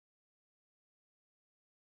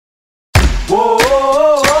Whoa,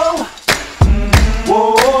 whoa,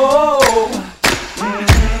 whoa,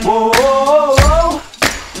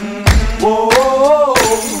 whoa.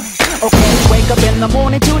 Okay, wake up in the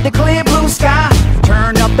morning to the clear blue sky.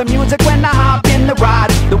 Turn up the music when I hop in the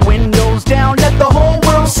ride. The windows down, let the whole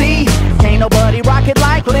world see. Can't nobody rock it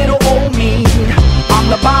like little old me. I'm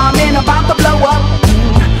the bomb and about to blow up.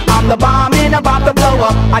 I'm the bomb and about to blow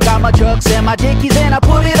up. I got my trucks and my dickies and I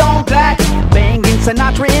put it on black. Banging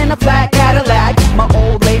Sinatra in a flat Cadillac. My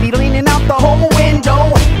old lady leaning out the whole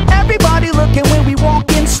window. Everybody looking when we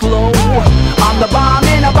walking slow. I'm the bomb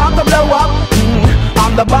and about to blow up.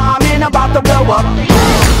 I'm the bomb and about to blow up.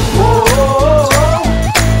 Whoa, whoa,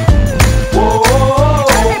 whoa, whoa.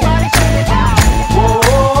 Everybody sing it now. Whoa,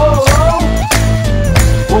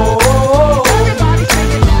 whoa, whoa. Everybody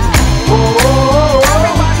sing it now. Whoa,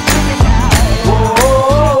 everybody sing it now.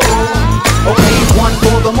 Whoa. Okay, one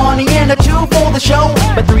for the money and a two for the show,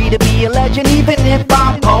 but three to be a legend even if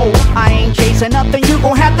I'm poor. I ain't chasing nothing, you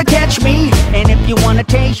gon' have to catch me. And if you wanna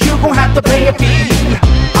taste, you gon' have to pay a fee.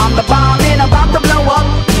 I'm the bomb and about to blow up.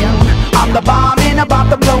 I'm the bomb and about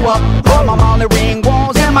to blow up. I'm on the ring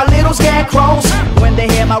walls and my little scarecrows. When they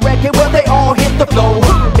hear my record, well they all hit the floor.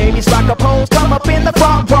 Babies rock a pose, come up in the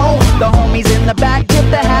front row. The homies in the back tip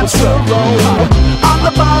the half roll. I'm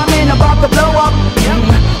the bomb and about to blow up.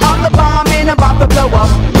 I'm the bomb and about to blow up.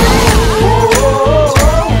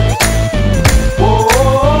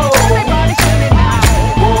 Everybody sing it now.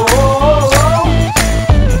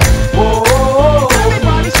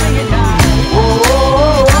 Everybody sing it now.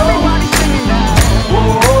 Everybody sing it now.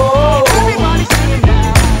 Everybody sing it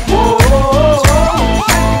now.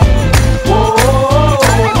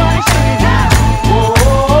 Everybody sing it now.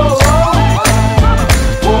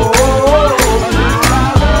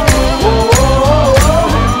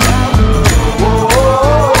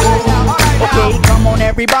 Okay, come on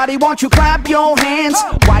everybody, won't you clap your hands?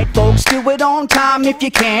 White folks, do it on time if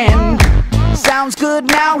you can. Sounds good,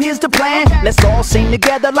 now here's the plan. Let's all sing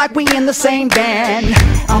together like we in the same band.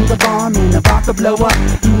 I'm the bomb and about to blow up.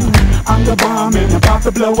 I'm the bomb and about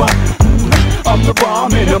to blow up. I'm the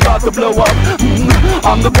bomb and about to blow up.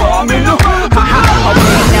 I'm the bomb and okay,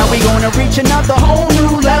 now we gonna reach another whole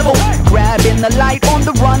new level. Grabbing the light on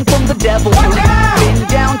the run from the devil. Been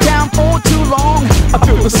downtown for too long. I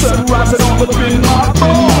feel the sun rising all up in my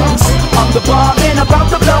bones. I'm the bomb and about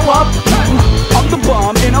to blow up. I'm the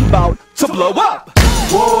bomb and I'm about to blow up.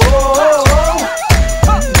 Whoa.